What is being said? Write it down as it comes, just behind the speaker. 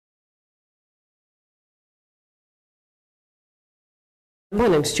My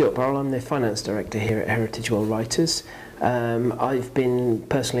name's Stuart Burrell, I'm the Finance Director here at Heritage World Writers. I've been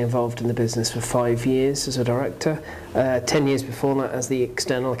personally involved in the business for 5 years as a director, 10 years before that as the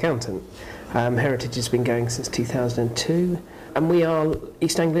external accountant. Heritage has been going since 2002 and we are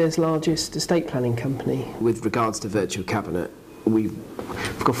East Anglia's largest estate planning company. With regards to Virtual Cabinet, we've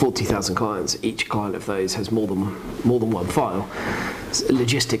got 40,000 clients. Each client of those has more than one file.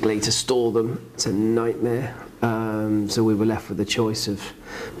 Logistically, to store them, it's a nightmare. So we were left with the choice of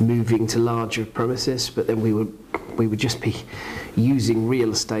moving to larger premises, but then we would just be using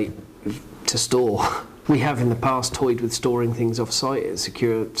real estate to store. We have in the past toyed with storing things off-site at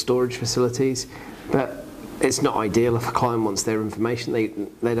secure storage facilities, but it's not ideal if a client wants their information.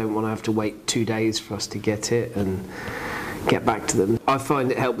 They don't want to have to wait 2 days for us to get it and get back to them. I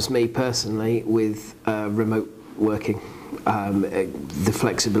find it helps me personally with remote working. The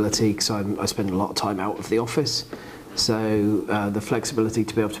flexibility, because I spend a lot of time out of the office, so the flexibility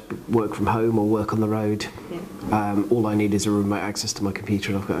to be able to work from home or work on the road. Yeah. All I need is a remote access to my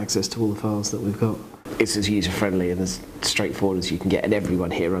computer and I've got access to all the files that we've got. It's as user-friendly and as straightforward as you can get, and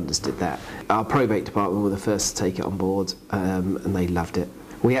everyone here understood that. Our probate department were the first to take it on board, and they loved it.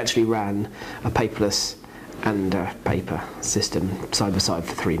 We actually ran a paperless and a paper system side by side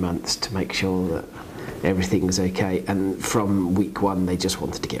for 3 months to make sure that everything was okay, and from week one they just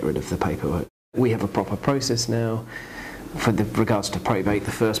wanted to get rid of the paperwork. We have a proper process now. For the regards to probate,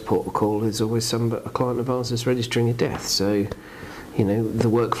 the first port of call is always a client of ours is registering a death, so you know the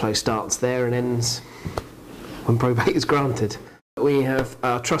workflow starts there and ends when probate is granted. We have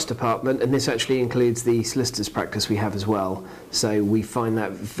our trust department, and this actually includes the solicitors practice we have as well. So we find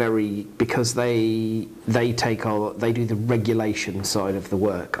that because they do the regulation side of the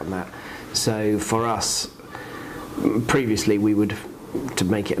work on that. So for us, previously to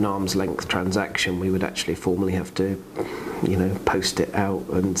make it an arm's length transaction, we would actually formally have to, post it out,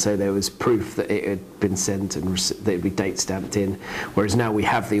 and so there was proof that it had been sent and that it would be date stamped in. Whereas now we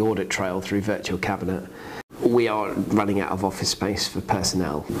have the audit trail through Virtual Cabinet. We are running out of office space for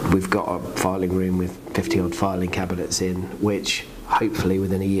personnel. We've got a filing room with 50 odd filing cabinets in, which hopefully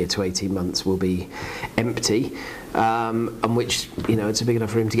within a year to 18 months will be empty, and which, it's a big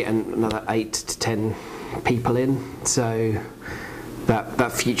enough room to get another 8 to 10 people in. So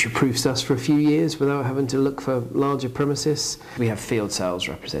that future-proofs us for a few years without having to look for larger premises. We have field sales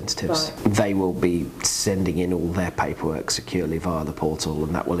representatives. Right. They will be sending in all their paperwork securely via the portal,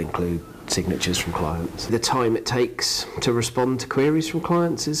 and that will include signatures from clients. The time it takes to respond to queries from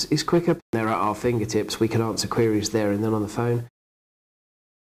clients is quicker. They're at our fingertips. We can answer queries there and then on the phone.